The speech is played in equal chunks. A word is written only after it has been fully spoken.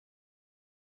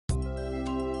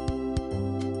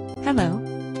Hello.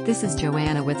 This is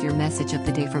Joanna with your message of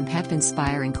the day from Pep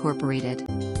Inspire Incorporated.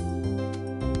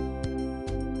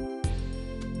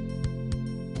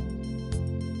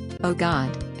 Oh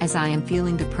God, as I am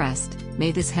feeling depressed,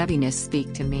 may this heaviness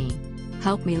speak to me.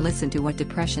 Help me listen to what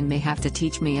depression may have to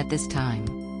teach me at this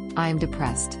time. I am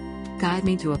depressed. Guide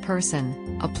me to a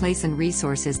person, a place and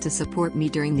resources to support me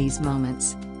during these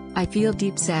moments. I feel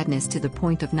deep sadness to the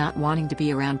point of not wanting to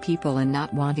be around people and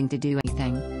not wanting to do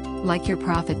anything. Like your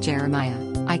prophet Jeremiah,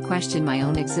 I question my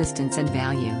own existence and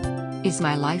value. Is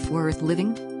my life worth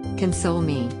living? Console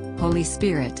me, Holy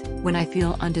Spirit, when I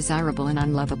feel undesirable and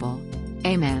unlovable.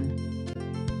 Amen.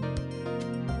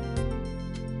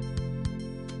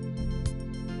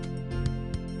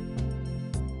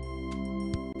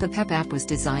 The PEP app was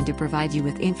designed to provide you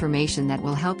with information that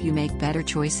will help you make better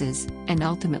choices, and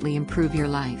ultimately improve your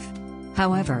life.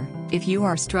 However, if you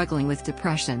are struggling with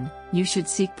depression, you should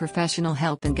seek professional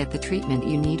help and get the treatment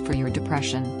you need for your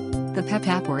depression. The PEP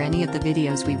app or any of the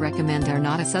videos we recommend are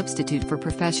not a substitute for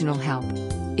professional help.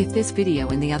 If this video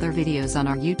and the other videos on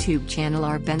our YouTube channel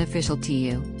are beneficial to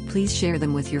you, please share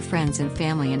them with your friends and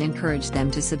family and encourage them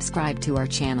to subscribe to our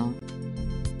channel.